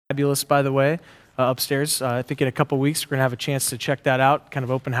Fabulous, by the way, upstairs. I think in a couple weeks we're going to have a chance to check that out, kind of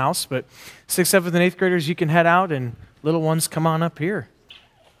open house. But 6th, 7th, and 8th graders, you can head out, and little ones, come on up here.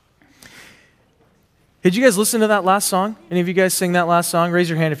 Did you guys listen to that last song? Any of you guys sing that last song? Raise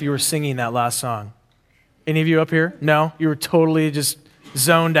your hand if you were singing that last song. Any of you up here? No? You were totally just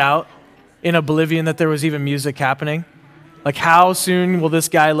zoned out in oblivion that there was even music happening? Like, how soon will this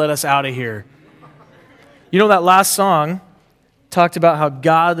guy let us out of here? You know, that last song talked about how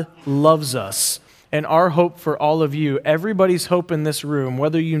God loves us, and our hope for all of you, everybody's hope in this room,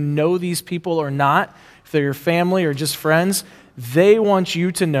 whether you know these people or not, if they're your family or just friends, they want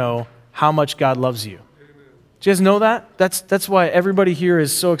you to know how much God loves you. Do you guys know that? That's why everybody here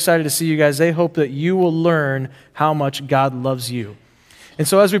is so excited to see you guys. They hope that you will learn how much God loves you. And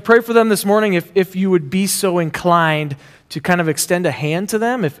so as we pray for them this morning, if you would be so inclined to kind of extend a hand to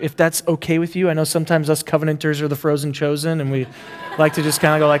them, if that's okay with you. I know sometimes us covenanters are the frozen chosen, and we like to just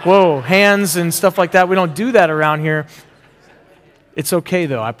kind of go like, whoa, hands and stuff like that. We don't do that around here. It's okay,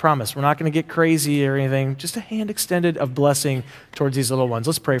 though, I promise. We're not going to get crazy or anything. Just a hand extended of blessing towards these little ones.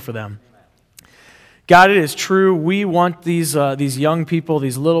 Let's pray for them. God, it is true. We want these young people,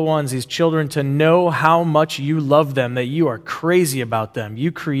 these little ones, these children to know how much you love them, that you are crazy about them.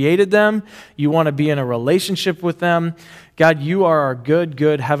 You created them. You want to be in a relationship with them. God, you are our good,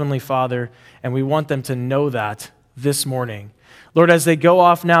 good Heavenly Father, and we want them to know that this morning. Lord, as they go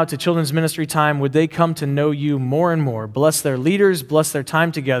off now to children's ministry time, would they come to know you more and more? Bless their leaders, bless their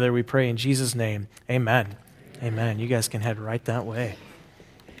time together, we pray in Jesus' name. Amen. Amen. You guys can head right that way.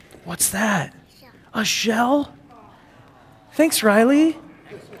 What's that? A shell? Thanks, Riley.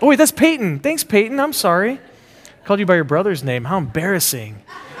 Oh, wait, that's Peyton. Thanks, Peyton. I'm sorry. Called you by your brother's name. How embarrassing.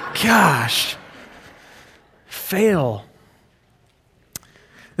 Gosh. Fail.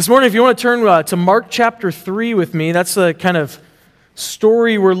 This morning, if you want to turn to Mark chapter 3 with me, that's the kind of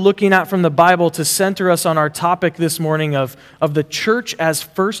story we're looking at from the Bible to center us on our topic this morning of the church as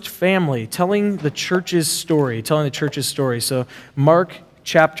first family, telling the church's story. So Mark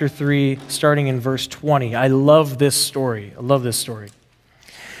chapter 3, starting in verse 20. I love this story. It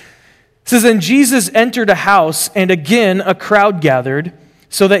says, "And Jesus entered a house, and again a crowd gathered,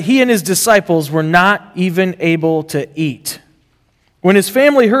 so that he and his disciples were not even able to eat. When his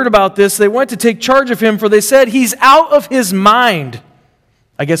family heard about this, they went to take charge of him, for they said, 'He's out of his mind.'"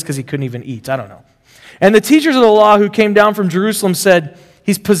 I guess because he couldn't even eat. I don't know. "And the teachers of the law who came down from Jerusalem said,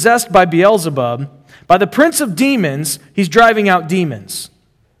 'He's possessed by Beelzebub. By the prince of demons, he's driving out demons.'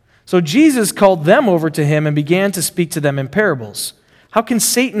 So Jesus called them over to him and began to speak to them in parables. 'How can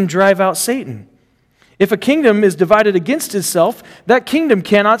Satan drive out Satan? If a kingdom is divided against itself, that kingdom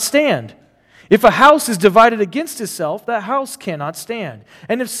cannot stand. If a house is divided against itself, that house cannot stand.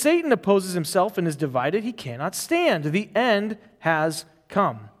 And if Satan opposes himself and is divided, he cannot stand. The end has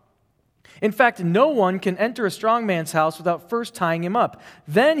come. In fact, no one can enter a strong man's house without first tying him up.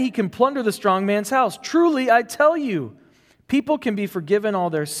 Then he can plunder the strong man's house. Truly, I tell you, people can be forgiven all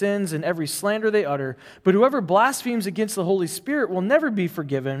their sins and every slander they utter, but whoever blasphemes against the Holy Spirit will never be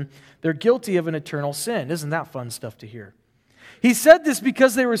forgiven. They're guilty of an eternal sin." Isn't that fun stuff to hear? He said this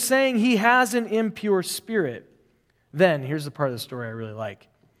because they were saying he has an impure spirit. Then, here's the part of the story I really like.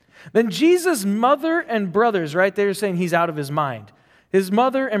 "Then Jesus' mother and brothers," right, they were saying he's out of his mind. "His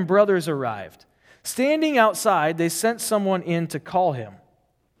mother and brothers arrived. Standing outside, they sent someone in to call him.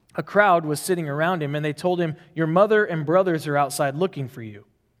 A crowd was sitting around him, and they told him, 'Your mother and brothers are outside looking for you.'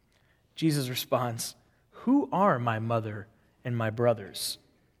 Jesus responds, 'Who are my mother and my brothers?'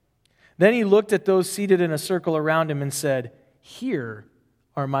 Then he looked at those seated in a circle around him and said, 'Here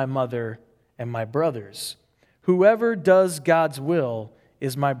are my mother and my brothers. Whoever does God's will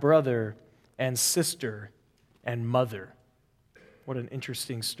is my brother and sister and mother.'" What an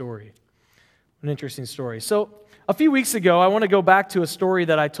interesting story. So, a few weeks ago, I want to go back to a story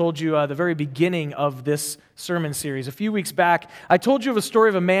that I told you at the very beginning of this sermon series. A few weeks back, I told you of a story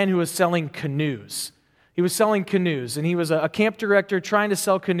of a man who was selling canoes. He was selling canoes, and he was a camp director trying to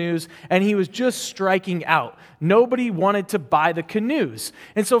sell canoes, and he was just striking out. Nobody wanted to buy the canoes.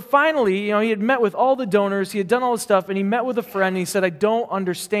 And so finally, he had met with all the donors, he had done all this stuff, and he met with a friend, and he said, "I don't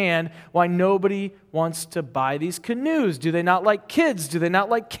understand why nobody wants to buy these canoes. Do they not like kids? Do they not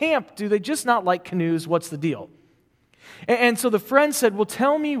like camp? Do they just not like canoes? What's the deal?" And so the friend said, "Well,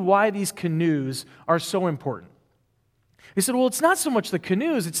 tell me why these canoes are so important." He said, "Well, it's not so much the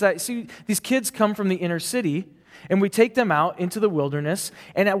canoes. It's that, see, these kids come from the inner city, and we take them out into the wilderness,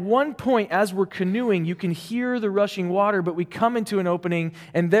 and at one point, as we're canoeing, you can hear the rushing water, but we come into an opening,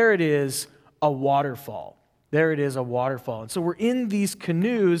 and there it is, a waterfall. There it is, a waterfall. And so we're in these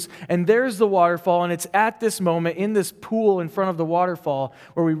canoes, and there's the waterfall, and it's at this moment in this pool in front of the waterfall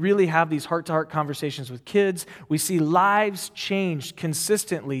where we really have these heart-to-heart conversations with kids. We see lives changed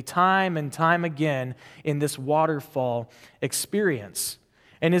consistently, time and time again, in this waterfall experience.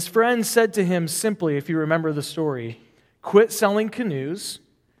 And his friends said to him simply, if you remember the story, quit selling canoes,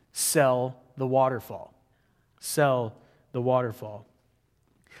 sell the waterfall. Sell the waterfall.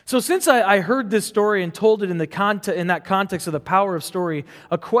 So since I heard this story and told it in that context of the power of story,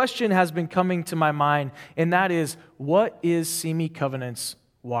 a question has been coming to my mind, and that is, what is Simi Covenant's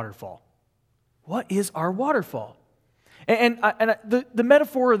waterfall? What is our waterfall? And the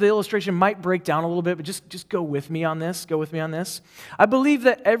metaphor or the illustration might break down a little bit, but just go with me on this. Go with me on this. I believe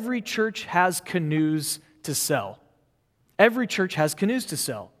that every church has canoes to sell. Every church has canoes to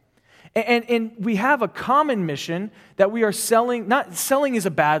sell. And we have a common mission that we are selling. Not selling is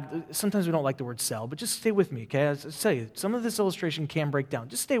a bad, sometimes we don't like the word sell, but just stay with me, okay? I'll tell you, some of this illustration can break down.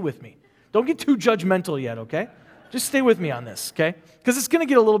 Just stay with me. Don't get too judgmental yet, okay? Just stay with me on this, okay? Because it's going to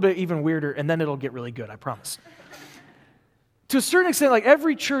get a little bit even weirder, and then it'll get really good, I promise. To a certain extent, like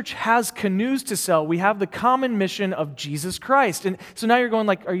every church has canoes to sell. We have the common mission of Jesus Christ. And so now you're going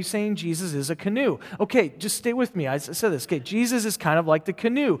like, are you saying Jesus is a canoe? Okay, just stay with me. I said this. Okay, Jesus is kind of like the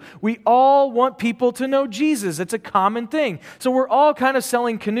canoe. We all want people to know Jesus. It's a common thing. So we're all kind of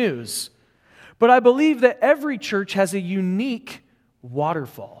selling canoes. But I believe that every church has a unique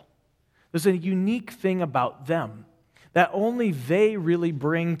waterfall. There's a unique thing about them that only they really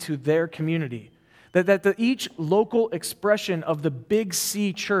bring to their community. That each local expression of the Big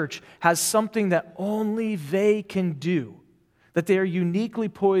C church has something that only they can do. That they are uniquely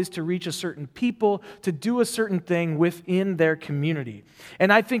poised to reach a certain people, to do a certain thing within their community.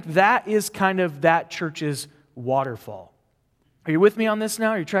 And I think that is kind of that church's waterfall. Are you with me on this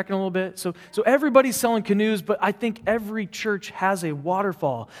now? Are you tracking a little bit? So everybody's selling canoes, but I think every church has a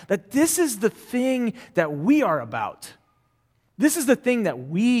waterfall. That this is the thing that we are about. This is the thing that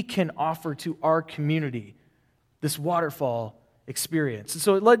we can offer to our community, this waterfall experience. And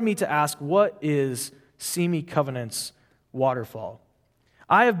so it led me to ask, what is Simi Covenant's waterfall?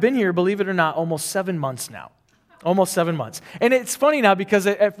 I have been here, believe it or not, almost 7 months now. Almost 7 months. And it's funny now because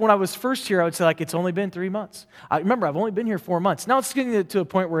when I was first here, I would say, like, it's only been 3 months. Remember, I've only been here 4 months. Now it's getting to a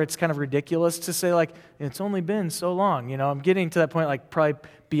point where it's kind of ridiculous to say, like, it's only been so long. You know, I'm getting to that point, like, probably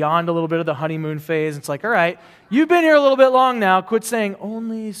beyond a little bit of the honeymoon phase. It's like, all right, you've been here a little bit long now. Quit saying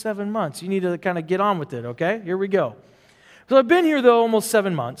only 7 months. You need to kind of get on with it, okay? Here we go. So I've been here, though, almost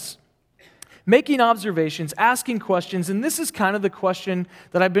 7 months. Making observations, asking questions, and this is kind of the question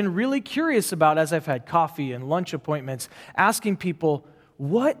that I've been really curious about as I've had coffee and lunch appointments, asking people,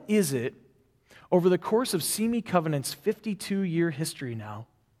 what is it over the course of Simi Covenant's 52-year history now,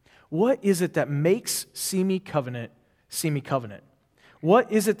 what is it that makes Simi Covenant Simi Covenant?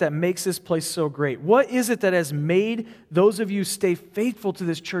 What is it that makes this place so great? What is it that has made those of you stay faithful to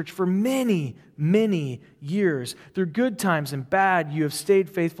this church for many, many years? Through good times and bad, you have stayed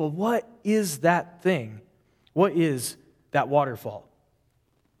faithful. What is that thing? What is that waterfall?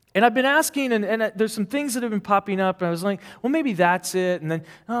 And I've been asking, and there's some things that have been popping up, and I was like, well, maybe that's it. And then,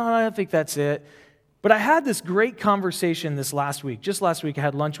 oh, I don't think that's it. But I had this great conversation this last week. Just last week, I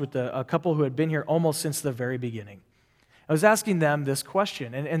had lunch with a couple who had been here almost since the very beginning. I was asking them this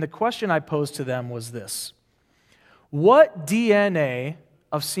question, and the question I posed to them was this. What DNA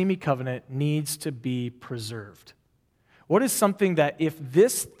of Simi Covenant needs to be preserved? What is something that if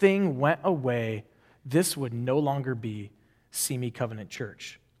this thing went away, this would no longer be Simi Covenant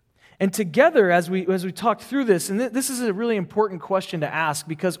Church? And together, as we talked through this, and this is a really important question to ask,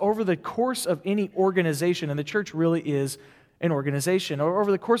 because over the course of any organization, and the church really is an organization, or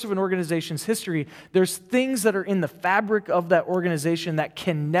over the course of an organization's history, there's things that are in the fabric of that organization that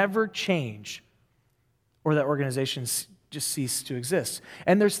can never change, or that organizations just cease to exist.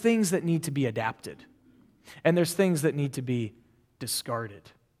 And there's things that need to be adapted. And there's things that need to be discarded.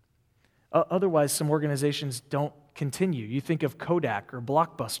 Otherwise, some organizations don't continue. You think of Kodak or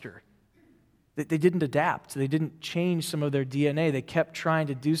Blockbuster. They didn't adapt. They didn't change some of their DNA. They kept trying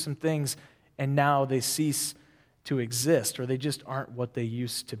to do some things, and now they cease to exist, or they just aren't what they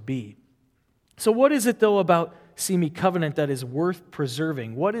used to be. So what is it, though, about Simi Covenant that is worth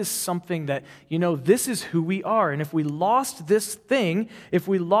preserving? What is something that, this is who we are, and if we lost this thing, if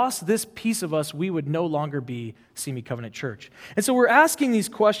we lost this piece of us, we would no longer be Simi Covenant Church. And so we're asking these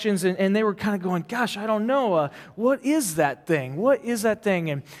questions, and they were kind of going, gosh, I don't know, what is that thing? What is that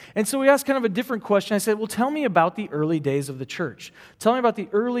thing? And so we asked kind of a different question. I said, well, tell me about the early days of the church. Tell me about the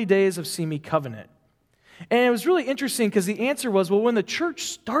early days of Simi Covenant. And it was really interesting because the answer was, well, when the church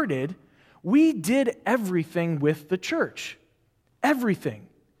started, we did everything with the church. Everything.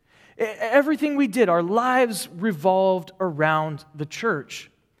 Everything we did, our lives revolved around the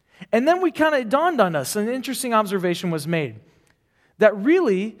church. And then it dawned on us, an interesting observation was made, that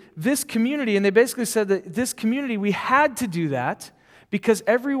really this community, and they basically said that this community, we had to do that because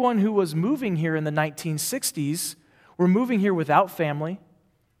everyone who was moving here in the 1960s were moving here without family,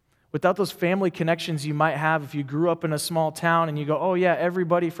 without those family connections you might have if you grew up in a small town and you go, oh yeah,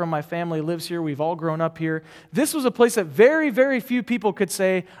 everybody from my family lives here, we've all grown up here. This was a place that very, very few people could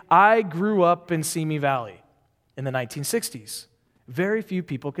say, I grew up in Simi Valley in the 1960s. Very few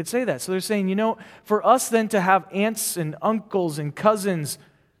people could say that. So they're saying, for us then to have aunts and uncles and cousins,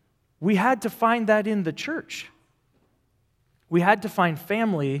 we had to find that in the church. We had to find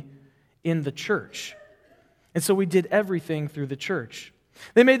family in the church. And so we did everything through the church.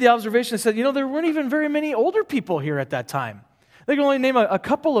 They made the observation and said, there weren't even very many older people here at that time. They could only name a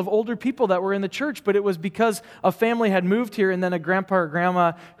couple of older people that were in the church, but it was because a family had moved here and then a grandpa or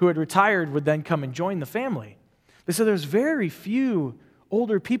grandma who had retired would then come and join the family. They said there's very few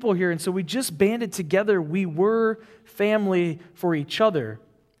older people here, and so we just banded together. We were family for each other.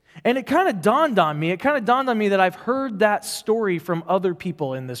 And it kind of dawned on me that I've heard that story from other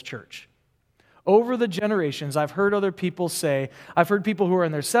people in this church. Over the generations, I've heard other people say, I've heard people who are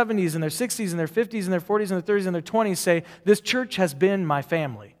in their 70s and their 60s and their 50s and their 40s and their 30s and their 20s say, this church has been my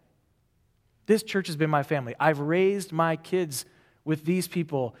family. This church has been my family. I've raised my kids with these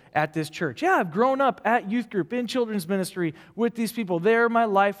people at this church. Yeah, I've grown up at youth group, in children's ministry with these people. They're my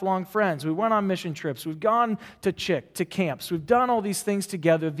lifelong friends. We went on mission trips. We've gone to camps. We've done all these things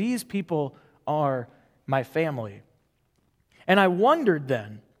together. These people are my family. And I wondered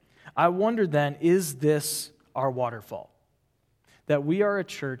then, is this our waterfall? That we are a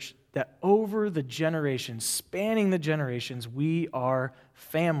church that over the generations, spanning the generations, we are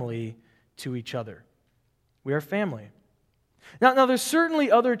family to each other. We are family. Now, there's certainly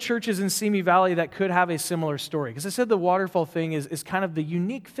other churches in Simi Valley that could have a similar story. Because I said the waterfall thing is kind of the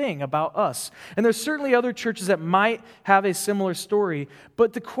unique thing about us. And there's certainly other churches that might have a similar story.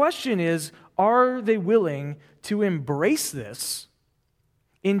 But the question is, are they willing to embrace this,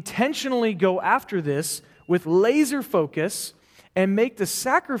 intentionally go after this with laser focus, and make the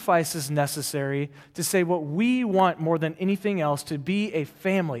sacrifices necessary to say what we want more than anything else, to be a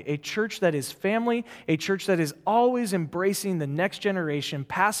family, a church that is family, a church that is always embracing the next generation,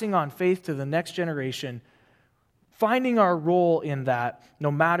 passing on faith to the next generation, finding our role in that no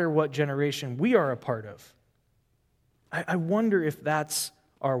matter what generation we are a part of. I wonder if that's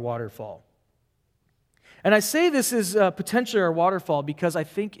our waterfall. And I say this is potentially our waterfall because I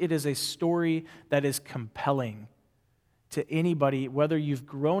think it is a story that is compelling to anybody, whether you've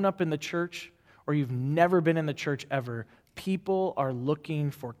grown up in the church or you've never been in the church ever. People are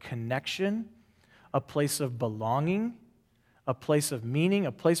looking for connection, a place of belonging, a place of meaning,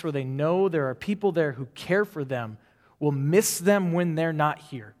 a place where they know there are people there who care for them, will miss them when they're not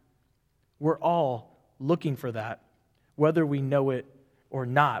here. We're all looking for that, whether we know it or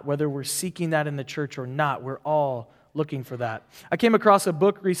not, whether we're seeking that in the church or not. We're all looking for that. I came across a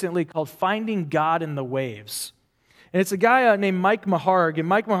book recently called Finding God in the Waves. And it's a guy named Mike Maharg, and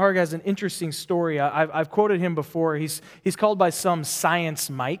Mike Maharg has an interesting story. I've quoted him before. He's called by some Science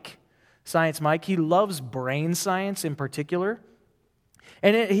Mike. Science Mike. He loves brain science in particular.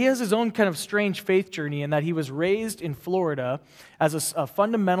 And he has his own kind of strange faith journey in that he was raised in Florida as a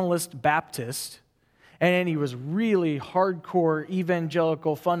fundamentalist Baptist, and he was really hardcore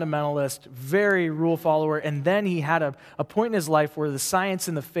evangelical fundamentalist, very rule follower. And then he had a point in his life where the science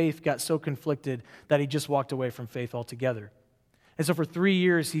and the faith got so conflicted that he just walked away from faith altogether. And so for 3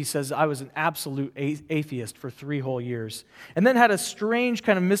 years, he says, I was an absolute atheist for 3 whole years. And then had a strange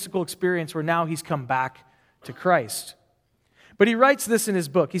kind of mystical experience where now he's come back to Christ. But he writes this in his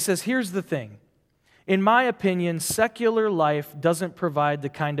book. He says, here's the thing. In my opinion, secular life doesn't provide the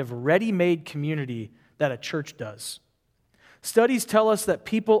kind of ready-made community that a church does. Studies tell us that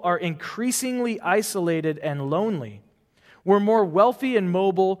people are increasingly isolated and lonely. We're more wealthy and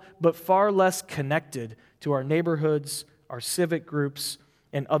mobile, but far less connected to our neighborhoods, our civic groups,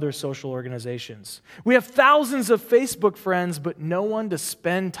 and other social organizations. We have thousands of Facebook friends, but no one to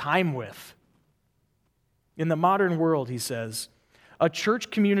spend time with. In the modern world, he says, a church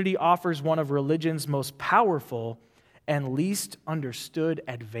community offers one of religion's most powerful and least understood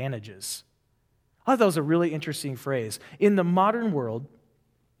advantages. I thought that was a really interesting phrase. In the modern world,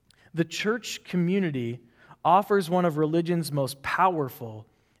 the church community offers one of religion's most powerful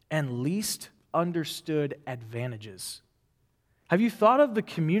and least understood advantages. Have you thought of the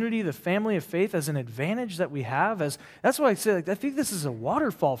community, the family of faith, as an advantage that we have? That's why I say, I think this is a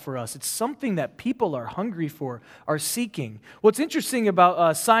waterfall for us. It's something that people are hungry for, are seeking. What's interesting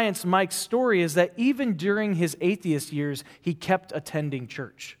about Science Mike's story is that even during his atheist years, he kept attending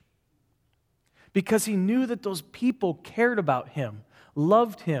church because he knew that those people cared about him,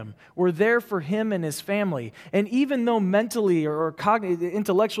 loved him, were there for him and his family. And even though mentally or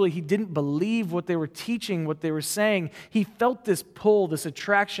intellectually he didn't believe what they were teaching, what they were saying, he felt this pull, this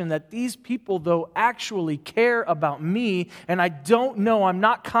attraction that these people, though, actually care about me, and I'm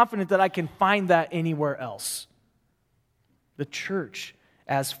not confident that I can find that anywhere else. The church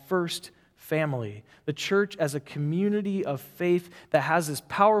as first family, the church as a community of faith that has this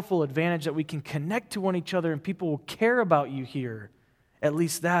powerful advantage that we can connect to one another and people will care about you here. At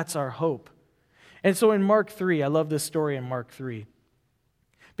least that's our hope. And so in Mark 3, I love this story in Mark 3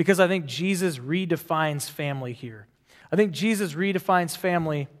 because I think Jesus redefines family here. I think Jesus redefines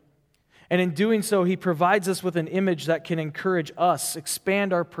family, and in doing so, he provides us with an image that can encourage us,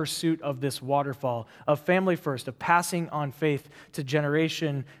 expand our pursuit of this waterfall, of family first, of passing on faith to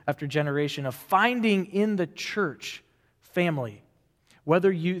generation after generation, of finding in the church family. Whether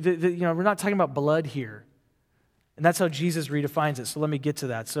we're not talking about blood here. And that's how Jesus redefines it. So let me get to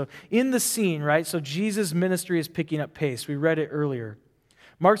that. So in the scene, right, so Jesus' ministry is picking up pace. We read it earlier.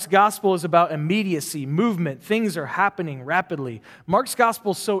 Mark's gospel is about immediacy, movement. Things are happening rapidly. Mark's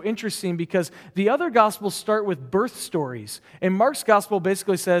gospel is so interesting because the other gospels start with birth stories. And Mark's gospel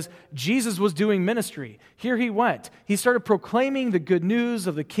basically says Jesus was doing ministry. Here he went. He started proclaiming the good news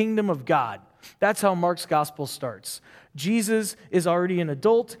of the kingdom of God. That's how Mark's gospel starts. Jesus is already an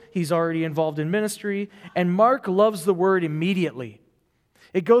adult. He's already involved in ministry. And Mark loves the word immediately.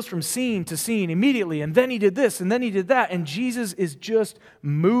 It goes from scene to scene immediately. And then he did this, and then he did that. And Jesus is just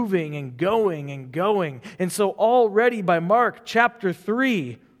moving and going and going. And so already by Mark chapter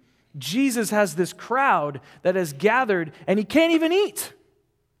 3, Jesus has this crowd that has gathered, and he can't even eat.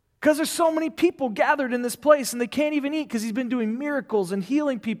 Because there's so many people gathered in this place, and they can't even eat because he's been doing miracles and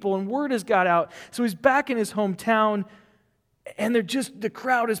healing people, and word has got out. So he's back in his hometown, and the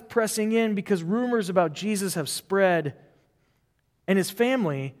crowd is pressing in because rumors about Jesus have spread, and his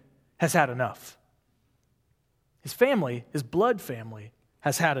family has had enough. His family, his blood family,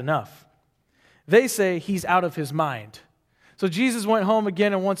 has had enough. They say he's out of his mind. So Jesus went home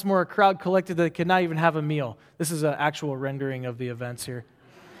again, and once more a crowd collected that could not even have a meal. This is an actual rendering of the events here.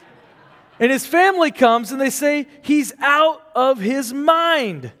 And his family comes and they say, he's out of his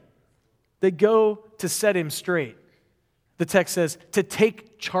mind. They go to set him straight. The text says, to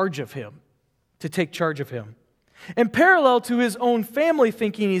take charge of him. To take charge of him. And parallel to his own family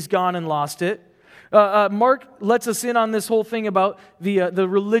thinking he's gone and lost it, Mark lets us in on this whole thing about the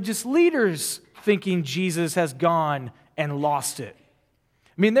religious leaders thinking Jesus has gone and lost it.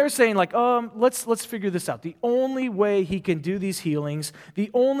 I mean, they're saying like, let's figure this out. The only way he can do these healings, the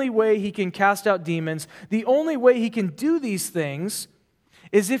only way he can cast out demons, the only way he can do these things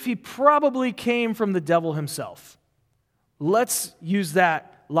is if he probably came from the devil himself. Let's use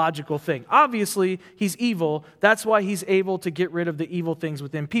that logical thing. Obviously, he's evil. That's why he's able to get rid of the evil things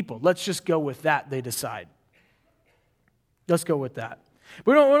within people. Let's just go with that, they decide. Let's go with that.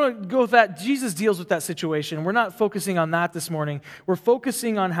 We don't want to go with that. Jesus deals with that situation. We're not focusing on that this morning. We're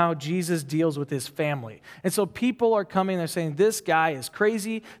focusing on how Jesus deals with his family. And so people are coming, they're saying, this guy is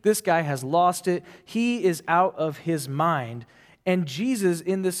crazy. This guy has lost it. He is out of his mind. And Jesus,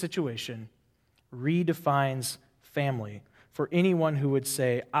 in this situation, redefines family for anyone who would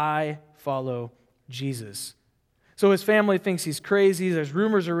say, I follow Jesus. So his family thinks he's crazy. There's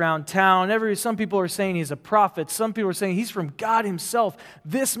rumors around town. Some people are saying he's a prophet. Some people are saying he's from God himself.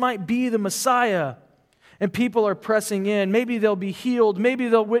 This might be the Messiah. And people are pressing in. Maybe they'll be healed. Maybe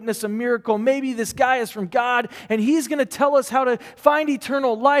they'll witness a miracle. Maybe this guy is from God and he's going to tell us how to find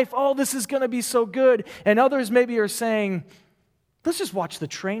eternal life. Oh, this is going to be so good. And others maybe are saying, let's just watch the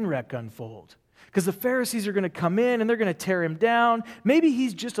train wreck unfold. Because the Pharisees are going to come in and they're going to tear him down. Maybe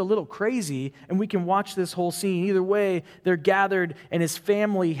he's just a little crazy and we can watch this whole scene. Either way, they're gathered and his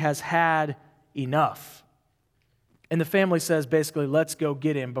family has had enough. And the family says basically, let's go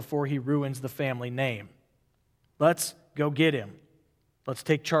get him before he ruins the family name. Let's go get him. Let's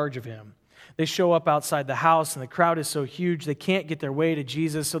take charge of him. They show up outside the house and the crowd is so huge they can't get their way to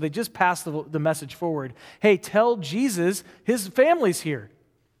Jesus. So they just pass the message forward. Hey, tell Jesus his family's here.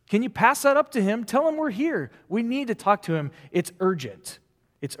 Can you pass that up to him? Tell him we're here. We need to talk to him. It's urgent.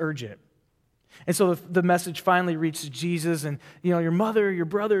 It's urgent. And so the message finally reaches Jesus and, your mother, your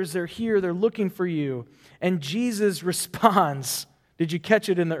brothers, they're here. They're looking for you. And Jesus responds. Did you catch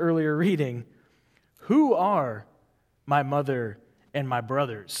it in the earlier reading? Who are my mother, and my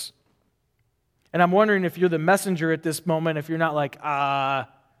brothers. And I'm wondering if you're the messenger at this moment, if you're not like,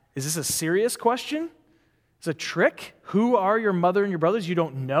 is this a serious question? Is it a trick? Who are your mother and your brothers? You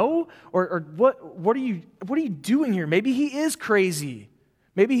don't know? Or what are you doing here? Maybe he is crazy.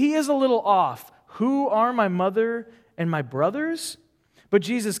 Maybe he is a little off. Who are my mother and my brothers? But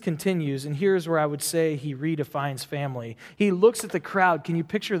Jesus continues, and here's where I would say he redefines family. He looks at the crowd. Can you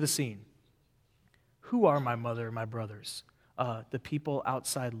picture the scene? Who are my mother and my brothers? The people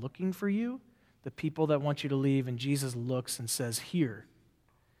outside looking for you? The people that want you to leave? And Jesus looks and says, here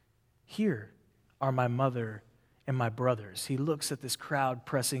are my mother and my brothers. He looks at this crowd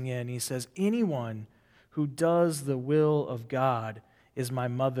pressing in. He says, anyone who does the will of God is my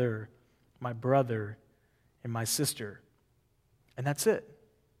mother, my brother, and my sister. And that's it.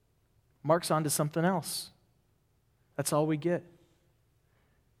 Mark's on to something else. That's all we get.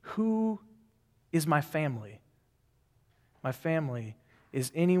 Who is my family? My family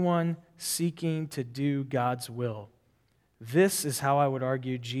is anyone seeking to do God's will. This is how I would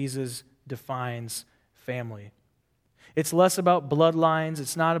argue Jesus defines family. It's less about bloodlines.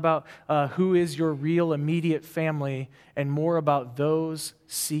 It's not about who is your real immediate family, and more about those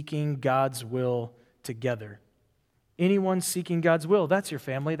seeking God's will together. Anyone seeking God's will, that's your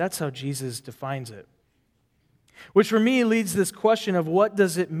family. That's how Jesus defines it. Which for me leads this question of what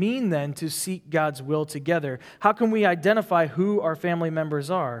does it mean then to seek God's will together? How can we identify who our family members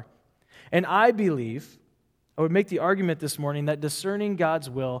are? And I believe, I would make the argument this morning that discerning God's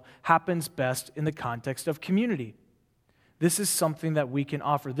will happens best in the context of community. This is something that we can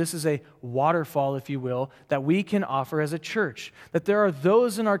offer. This is a waterfall, if you will, that we can offer as a church. That there are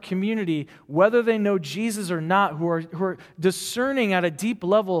those in our community, whether they know Jesus or not, who are discerning at a deep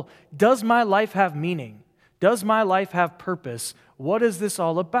level, does my life have meaning? Does my life have purpose? What is this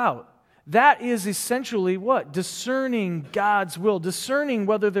all about? That is essentially what? Discerning God's will, discerning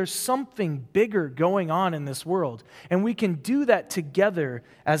whether there's something bigger going on in this world. And we can do that together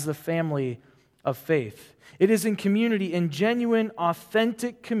as the family of faith. It is in community, in genuine,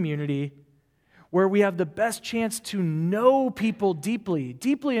 authentic community, where we have the best chance to know people deeply,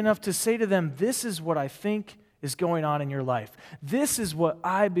 deeply enough to say to them, this is what I think is going on in your life. This is what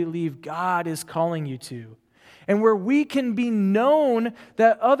I believe God is calling you to. And where we can be known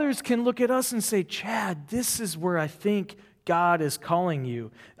that others can look at us and say, Chad, this is where I think God is calling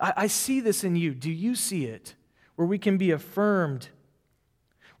you. I see this in you. Do you see it? Where we can be affirmed,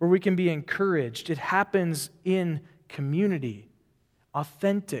 where we can be encouraged. It happens in community,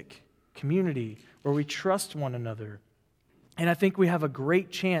 authentic community, where we trust one another. And I think we have a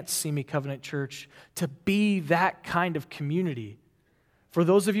great chance, Simi Covenant Church, to be that kind of community. For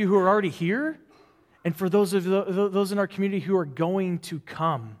those of you who are already here, and for those in our community who are going to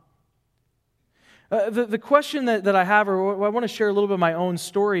come. The question that I have, or I want to share a little bit of my own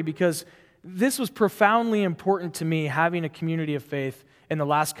story, because this was profoundly important to me, having a community of faith in the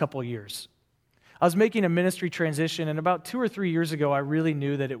last couple years. I was making a ministry transition, and about 2 or 3 years ago, I really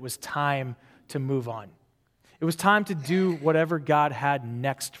knew that it was time to move on. It was time to do whatever God had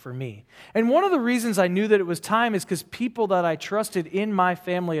next for me. And one of the reasons I knew that it was time is because people that I trusted in my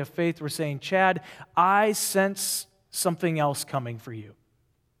family of faith were saying, Chad, I sense something else coming for you.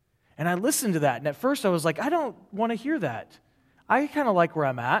 And I listened to that, and at first I was like, I don't want to hear that. I kind of like where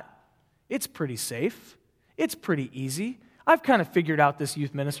I'm at. It's pretty safe. It's pretty easy. I've kind of figured out this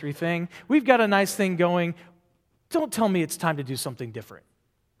youth ministry thing. We've got a nice thing going. Don't tell me it's time to do something different.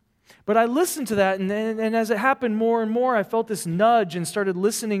 But I listened to that, and as it happened more and more, I felt this nudge and started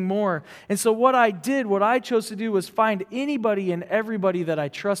listening more. And so what I chose to do was find anybody and everybody that I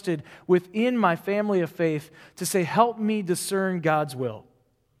trusted within my family of faith to say, help me discern God's will.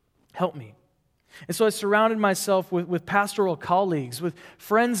 Help me. And so I surrounded myself with pastoral colleagues, with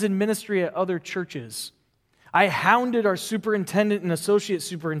friends in ministry at other churches. I hounded our superintendent and associate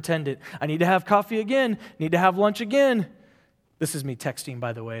superintendent. I need to have coffee again, need to have lunch again. This is me texting,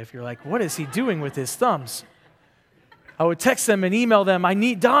 by the way, if you're like, what is he doing with his thumbs? I would text them and email them,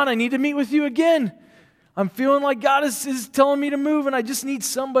 Don, I need to meet with you again. I'm feeling like God is telling me to move, and I just need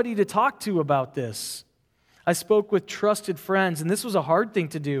somebody to talk to about this. I spoke with trusted friends, and this was a hard thing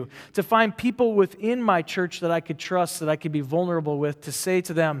to do, to find people within my church that I could trust, that I could be vulnerable with, to say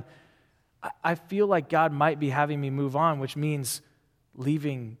to them, I feel like God might be having me move on, which means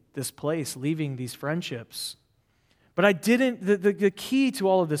leaving this place, leaving these friendships. But I didn't, the key to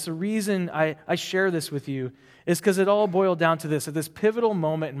all of this, the reason I share this with you is because it all boiled down to this. At this pivotal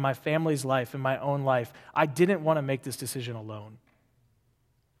moment in my family's life, in my own life, I didn't want to make this decision alone.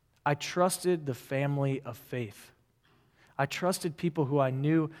 I trusted the family of faith. I trusted people who I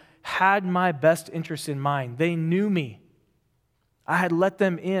knew had my best interest in mind. They knew me. I had let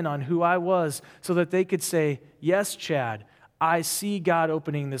them in on who I was so that they could say, yes, Chad, I see God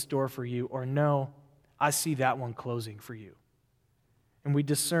opening this door for you, or no, I see that one closing for you. And we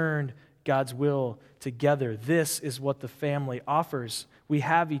discerned God's will together. This is what the family offers. We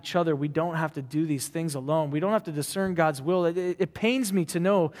have each other. We don't have to do these things alone. We don't have to discern God's will. It pains me to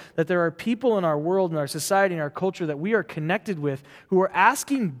know that there are people in our world, in our society, in our culture that we are connected with who are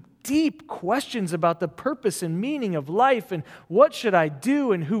asking deep questions about the purpose and meaning of life and what should I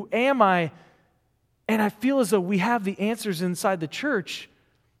do and who am I? And I feel as though we have the answers inside the church.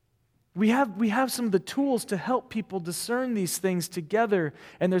 We have some of the tools to help people discern these things together,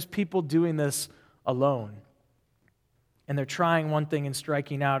 and there's people doing this alone. And they're trying one thing and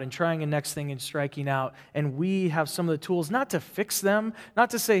striking out, and trying a next thing and striking out. And we have some of the tools not to fix them,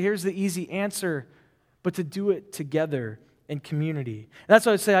 not to say, here's the easy answer, but to do it together in community. And that's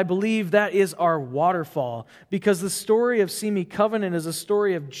why I say I believe that is our waterfall, because the story of Simi Covenant is a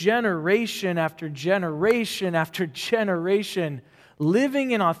story of generation after generation after generation living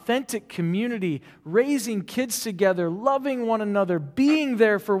in authentic community, raising kids together, loving one another, being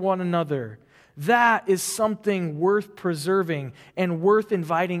there for one another. That is something worth preserving and worth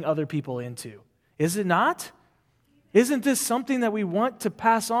inviting other people into. Is it not? Isn't this something that we want to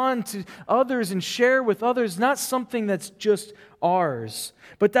pass on to others and share with others? Not something that's just ours.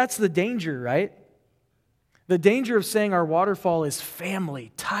 But that's the danger, right? The danger of saying our waterfall is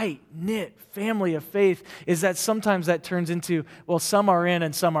family, tight-knit family of faith, is that sometimes that turns into, well, some are in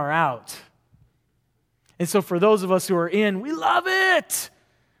and some are out. And so for those of us who are in, we love it.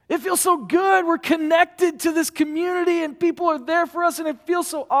 It feels so good. We're connected to this community and people are there for us and it feels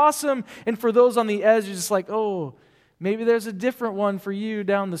so awesome. And for those on the edge, it's just like, oh, maybe there's a different one for you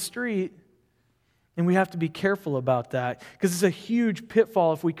down the street. And we have to be careful about that because it's a huge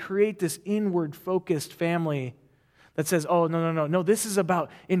pitfall if we create this inward-focused family that says, oh, no, this is about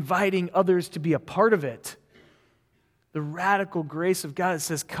inviting others to be a part of it. The radical grace of God that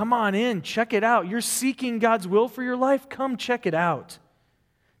says, come on in, check it out. You're seeking God's will for your life? Come check it out.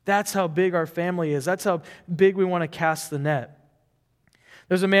 That's how big our family is. That's how big we want to cast the net.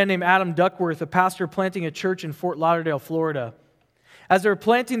 There's a man named Adam Duckworth, a pastor planting a church in Fort Lauderdale, Florida. As they were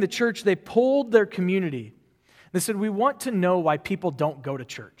planting the church, they polled their community. They said, we want to know why people don't go to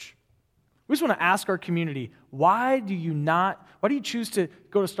church. We just want to ask our community, why do you choose to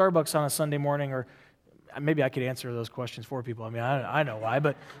go to Starbucks on a Sunday morning? Or maybe I could answer those questions for people. I mean, I know why,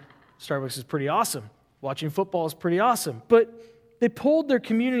 but Starbucks is pretty awesome. Watching football is pretty awesome. But they polled their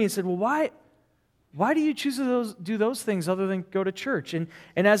community and said, well, why do you choose to do those things other than go to church? And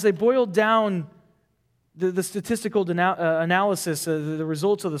as they boiled down the statistical analysis, the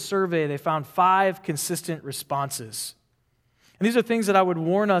results of the survey, they found 5 consistent responses. And these are things that I would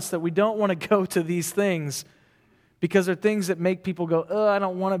warn us that we don't want to go to these things because they're things that make people go, I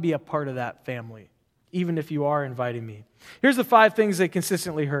don't want to be a part of that family, even if you are inviting me. Here's the 5 things they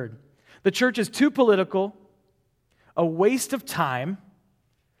consistently heard. The church is too political, a waste of time,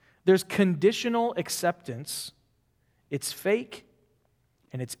 there's conditional acceptance, it's fake,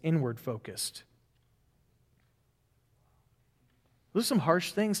 and it's inward focused. Those are some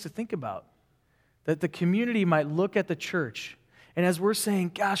harsh things to think about. That the community might look at the church, and as we're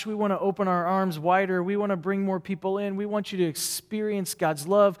saying, gosh, we want to open our arms wider, we want to bring more people in, we want you to experience God's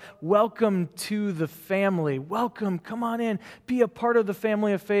love, welcome to the family, welcome, come on in, be a part of the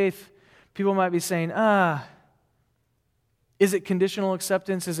family of faith. People might be saying, is it conditional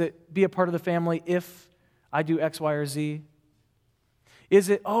acceptance? Is it be a part of the family if I do X, Y, or Z? Is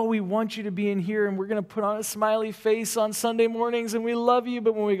it, we want you to be in here and we're going to put on a smiley face on Sunday mornings and we love you,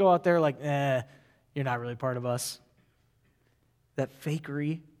 but when we go out there, like, you're not really part of us. That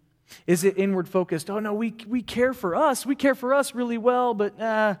fakery. Is it inward focused? Oh, no, we care for us. We care for us really well, but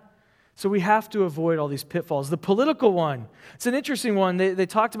So we have to avoid all these pitfalls. The political one, it's an interesting one. They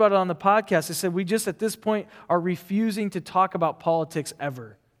talked about it on the podcast. They said, we just at this point are refusing to talk about politics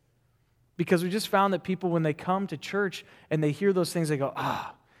ever. Because we just found that people, when they come to church and they hear those things, they go,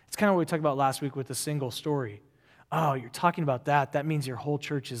 it's kind of what we talked about last week with the single story. Oh, you're talking about that. That means your whole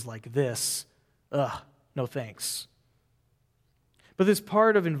church is like this. No thanks. But this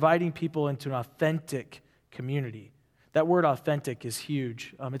part of inviting people into an authentic community, that word authentic is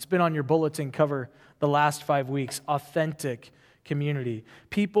huge. It's been on your bulletin cover the last 5 weeks. Authentic community.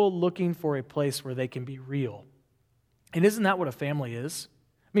 People looking for a place where they can be real. And isn't that what a family is?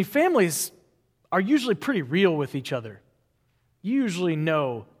 I mean, families are usually pretty real with each other. You usually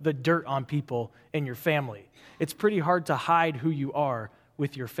know the dirt on people in your family. It's pretty hard to hide who you are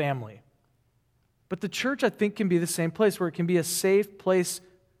with your family. But the church, I think, can be the same place where it can be a safe place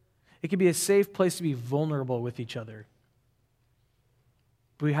It can be a safe place to be vulnerable with each other.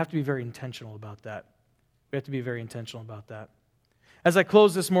 But we have to be very intentional about that. We have to be very intentional about that. As I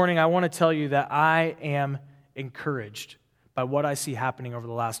close this morning, I want to tell you that I am encouraged by what I see happening over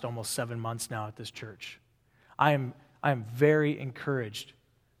the last almost 7 months now at this church. I am very encouraged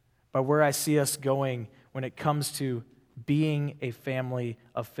by where I see us going when it comes to being a family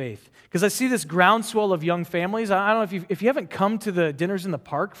of faith. Because I see this groundswell of young families. I don't know if you haven't come to the dinners in the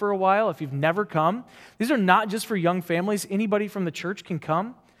park for a while, if you've never come, these are not just for young families. Anybody from the church can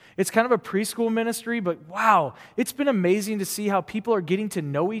come. It's kind of a preschool ministry, but wow, it's been amazing to see how people are getting to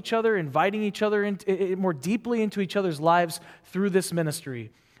know each other, inviting each other more deeply into each other's lives through this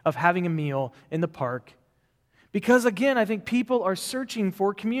ministry of having a meal in the park. Because again, I think people are searching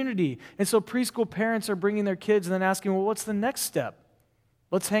for community. And so preschool parents are bringing their kids and then asking, well, what's the next step?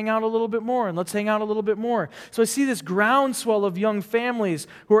 Let's hang out a little bit more, and let's hang out a little bit more. So I see this groundswell of young families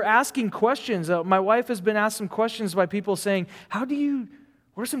who are asking questions. My wife has been asked some questions by people saying,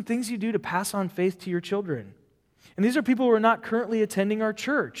 what are some things you do to pass on faith to your children? And these are people who are not currently attending our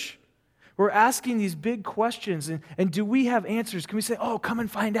church. We're asking these big questions, and do we have answers? Can we say, oh, come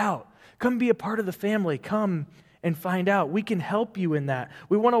and find out. Come be a part of the family. Come and find out. We can help you in that.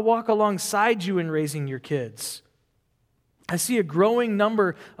 We want to walk alongside you in raising your kids. I see a growing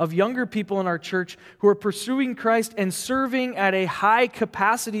number of younger people in our church who are pursuing Christ and serving at a high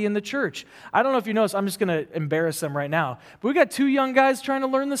capacity in the church. I don't know if you noticed, I'm just going to embarrass them right now, but we got 2 young guys trying to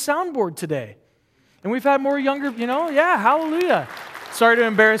learn the soundboard today. And we've had more younger, hallelujah. Sorry to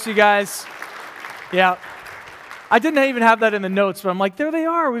embarrass you guys. Yeah. I didn't even have that in the notes, but I'm like, there they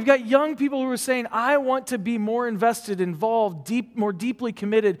are. We've got young people who are saying, I want to be more invested, involved, more deeply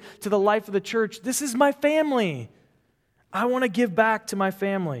committed to the life of the church. This is my family. I want to give back to my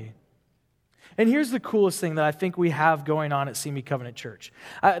family. And here's the coolest thing that I think we have going on at Simi Covenant Church.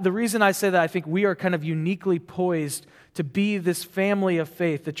 The reason I say that, I think we are kind of uniquely poised to be this family of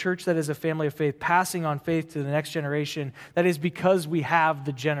faith, the church that is a family of faith, passing on faith to the next generation, that is because we have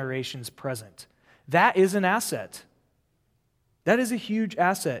the generations present. That is an asset. That is a huge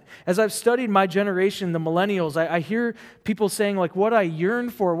asset. As I've studied my generation, the millennials, I hear people saying, like, what I yearn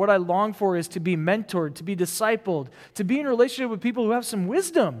for, what I long for is to be mentored, to be discipled, to be in a relationship with people who have some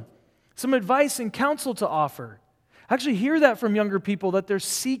wisdom, some advice and counsel to offer. I actually hear that from younger people, that they're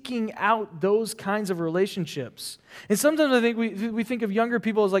seeking out those kinds of relationships. And sometimes I think we think of younger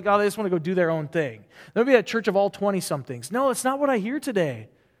people as like, oh, they just want to go do their own thing. They'll be at a church of all 20-somethings. No, it's not what I hear today.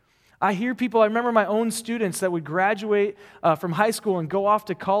 I hear people, I remember my own students that would graduate from high school and go off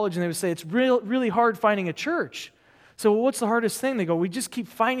to college, and they would say, it's really hard finding a church. So what's the hardest thing? They go, we just keep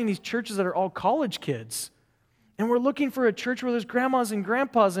finding these churches that are all college kids. And we're looking for a church where there's grandmas and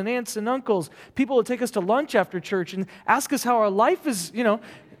grandpas and aunts and uncles, people that take us to lunch after church and ask us how our life is,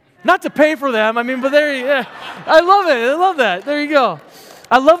 not to pay for them. I mean, but I love it. I love that. There you go.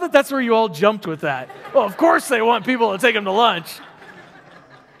 I love that that's where you all jumped with that. Well, of course they want people to take them to lunch.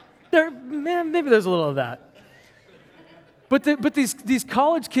 Maybe there's a little of that. But these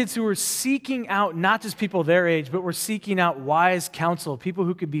college kids who are seeking out not just people their age, but we're seeking out wise counsel, people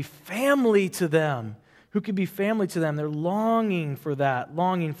who could be family to them, They're longing for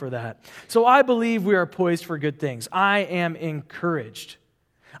that, So I believe we are poised for good things. I am encouraged.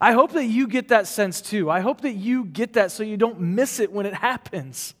 I hope that you get that sense too. I hope that you get that so you don't miss it when it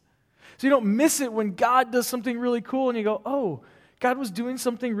happens. So you don't miss it when God does something really cool and you go, oh, God was doing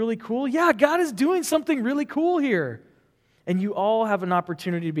something really cool? Yeah, God is doing something really cool here. And you all have an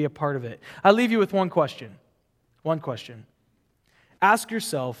opportunity to be a part of it. I leave you with one question. Ask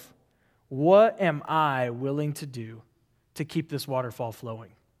yourself, what am I willing to do to keep this waterfall flowing?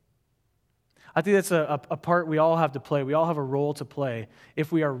 I think that's a part we all have to play. We all have a role to play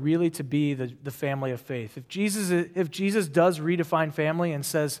if we are really to be the family of faith. If Jesus does redefine family and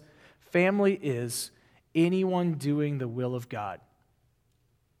says, family is anyone doing the will of God,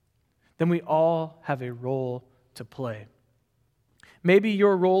 then we all have a role to play. Maybe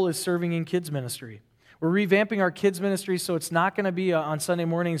your role is serving in kids ministry. We're revamping our kids ministry, so it's not going to be on Sunday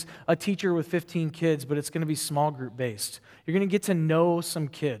mornings a teacher with 15 kids, but it's going to be small group based. You're going to get to know some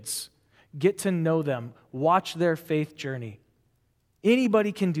kids, get to know them, watch their faith journey.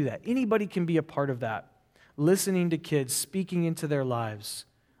 Anybody can do that. Anybody can be a part of that. Listening to kids, speaking into their lives.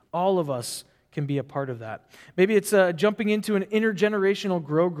 All of us can be a part of that. Maybe it's jumping into an intergenerational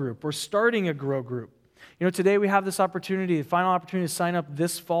grow group or starting a grow group. Today we have this opportunity, the final opportunity to sign up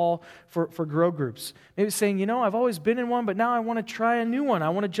this fall for grow groups. Maybe saying, I've always been in one, but now I want to try a new one. I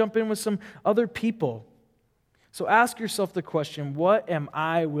want to jump in with some other people. So ask yourself the question, what am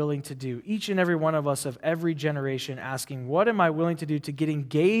I willing to do? Each and every one of us of every generation asking, what am I willing to do to get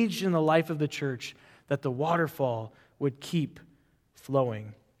engaged in the life of the church that the waterfall would keep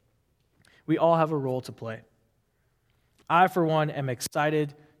flowing? We all have a role to play. I, for one, am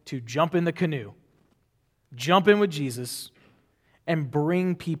excited to jump in the canoe, jump in with Jesus, and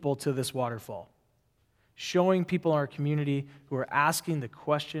bring people to this waterfall. Showing people in our community who are asking the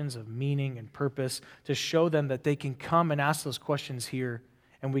questions of meaning and purpose to show them that they can come and ask those questions here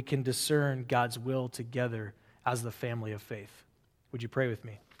and we can discern God's will together as the family of faith. Would you pray with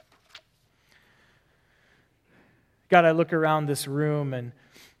me? God, I look around this room and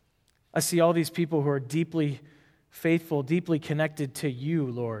I see all these people who are deeply faithful, deeply connected to you,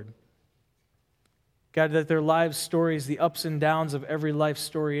 Lord. God, that their lives' stories, the ups and downs of every life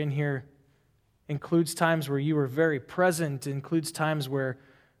story in here, includes times where you were very present, includes times where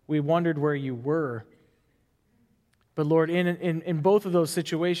we wondered where you were. But Lord, in both of those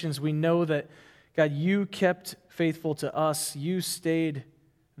situations, we know that, God, you kept faithful to us. You stayed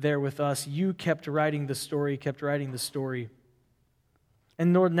there with us. You kept writing the story,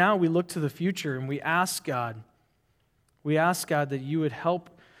 And Lord, now we look to the future and we ask God that you would help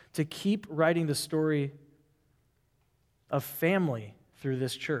to keep writing the story of family through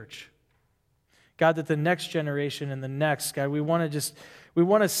this church. God, that the next generation and the next, God, we want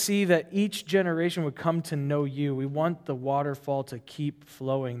to see that each generation would come to know you. We want the waterfall to keep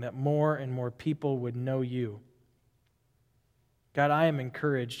flowing, that more and more people would know you. God, I am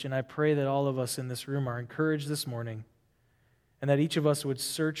encouraged, and I pray that all of us in this room are encouraged this morning, and that each of us would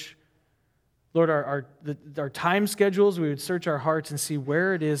search, Lord, our time schedules, we would search our hearts and see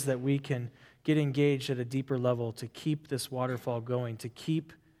where it is that we can get engaged at a deeper level to keep this waterfall going, to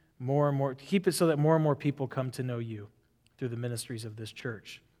keep it so that more and more people come to know you through the ministries of this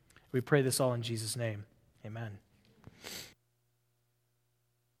church. We pray this all in Jesus' name. Amen.